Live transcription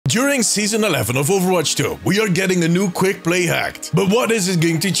During Season 11 of Overwatch 2, we are getting a new quick play hacked. But what is it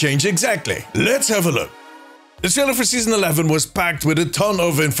going to change exactly? Let's have a look. The trailer for Season 11 was packed with a ton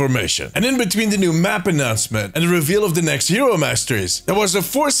of information, and in between the new map announcement and the reveal of the next hero masteries, there was a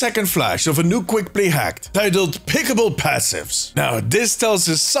 4-second flash of a new quick play hacked titled Pickable Passives. Now, this tells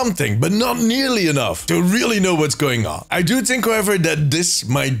us something, but not nearly enough to really know what's going on. I do think, however, that this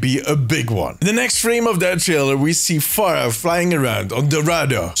might be a big one. In the next frame of that trailer, we see Farah flying around on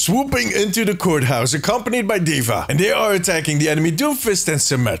Dorado, swooping into the courthouse accompanied by D.Va, and they are attacking the enemy Doomfist and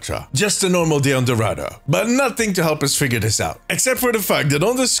Symmetra. Just a normal day on Dorado, but nothing to help us figure this out, except for the fact that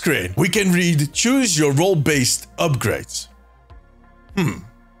on the screen we can read choose your role-based upgrades.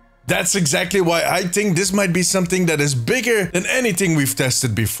 That's exactly why I think this might be something that is bigger than anything we've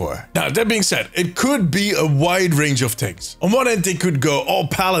tested before. Now, that being said, it could be a wide range of things. On one end, they could go all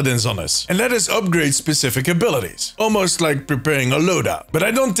paladins on us and let us upgrade specific abilities, almost like preparing a loadout. But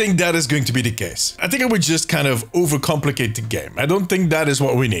I don't think that is going to be the case. I think it would just kind of overcomplicate the game. I don't think that is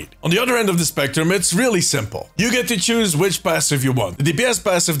what we need. On the other end of the spectrum, it's really simple. You get to choose which passive you want, the DPS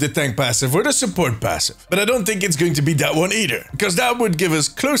passive, the tank passive, or the support passive. But I don't think it's going to be that one either, because that would give us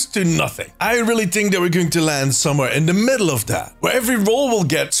close to nothing. I really think that we're going to land somewhere in the middle of that, where every role will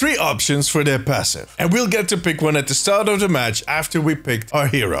get 3 options for their passive, and we'll get to pick one at the start of the match after we picked our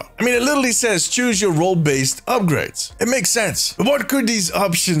hero. I mean, it literally says choose your role-based upgrades. It makes sense. But what could these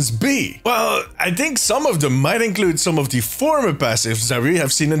options be? Well, I think some of them might include some of the former passives that we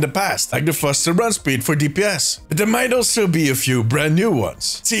have seen in the past, like the faster run speed for DPS. But there might also be a few brand new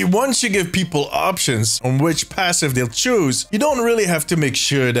ones. See, once you give people options on which passive they'll choose, you don't really have to make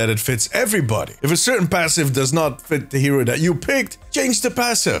sure that it fits everybody. If a certain passive does not fit the hero that you picked, change the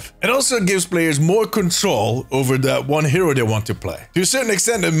passive. It also gives players more control over that one hero they want to play. To a certain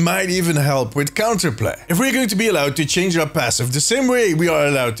extent, it might even help with counterplay. If we're going to be allowed to change our passive the same way we are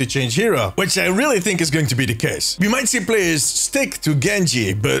allowed to change hero, which I really think is going to be the case, we might see players stick to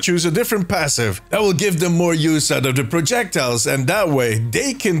Genji but choose a different passive that will give them more use out of the projectiles, and that way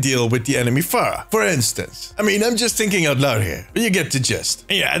they can deal with the enemy Farah, for instance. I mean, I'm just thinking out loud here, but you get the gist.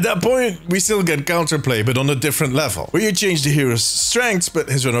 And yeah, at that point, we still get counterplay, but on a different level, where you change the hero's strengths, but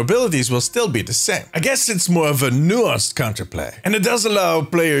his vulnerabilities will still be the same. I guess it's more of a nuanced counterplay, and it does allow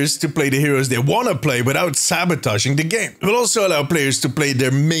players to play the heroes they want to play without sabotaging the game. It will also allow players to play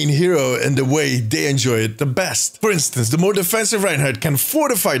their main hero in the way they enjoy it the best. For instance, the more defensive Reinhardt can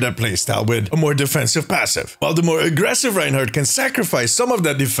fortify that playstyle with a more defensive passive, while the more aggressive Reinhardt can sacrifice some of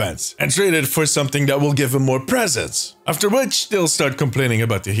that defense and trade it for something that will give him more presence. After which, they'll start complaining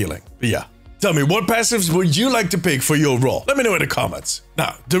about the healing. But yeah. Tell me, what passives would you like to pick for your role? Let me know in the comments.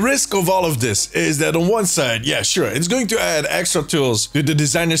 Now, the risk of all of this is that on one side, yeah, sure, it's going to add extra tools to the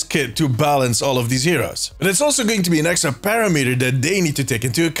designer's kit to balance all of these heroes. But it's also going to be an extra parameter that they need to take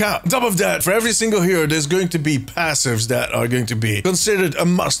into account. On top of that, for every single hero, there's going to be passives that are going to be considered a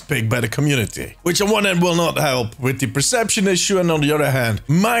must pick by the community, which on one hand will not help with the perception issue, and on the other hand,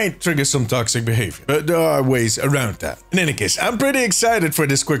 might trigger some toxic behavior. But there are ways around that. In any case, I'm pretty excited for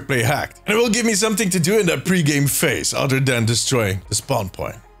this quick play hacked, and it will give me something to do in that pre-game phase other than destroying the spawn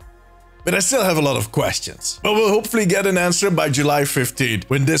point. But I still have a lot of questions. But we'll hopefully get an answer by July 15th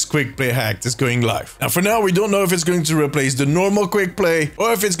when this quick play hacked is going live. Now, for now, we don't know if it's going to replace the normal quick play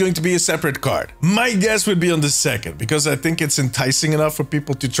or if it's going to be a separate card. My guess would be on the second, because I think it's enticing enough for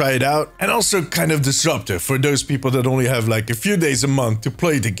people to try it out, and also kind of disruptive for those people that only have like a few days a month to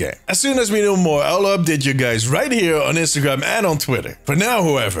play the game. As soon as we know more, I'll update you guys right here on Instagram and on Twitter. For now,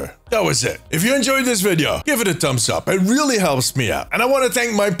 however, that was it. If you enjoyed this video, give it a thumbs up. It really helps me out. And I want to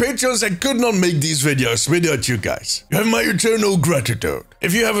thank my patrons. I could not make these videos without you guys. You have my eternal gratitude.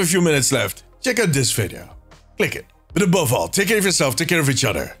 If you have a few minutes left, check out this video. Click it. But above all, take care of yourself, take care of each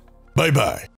other. Bye bye.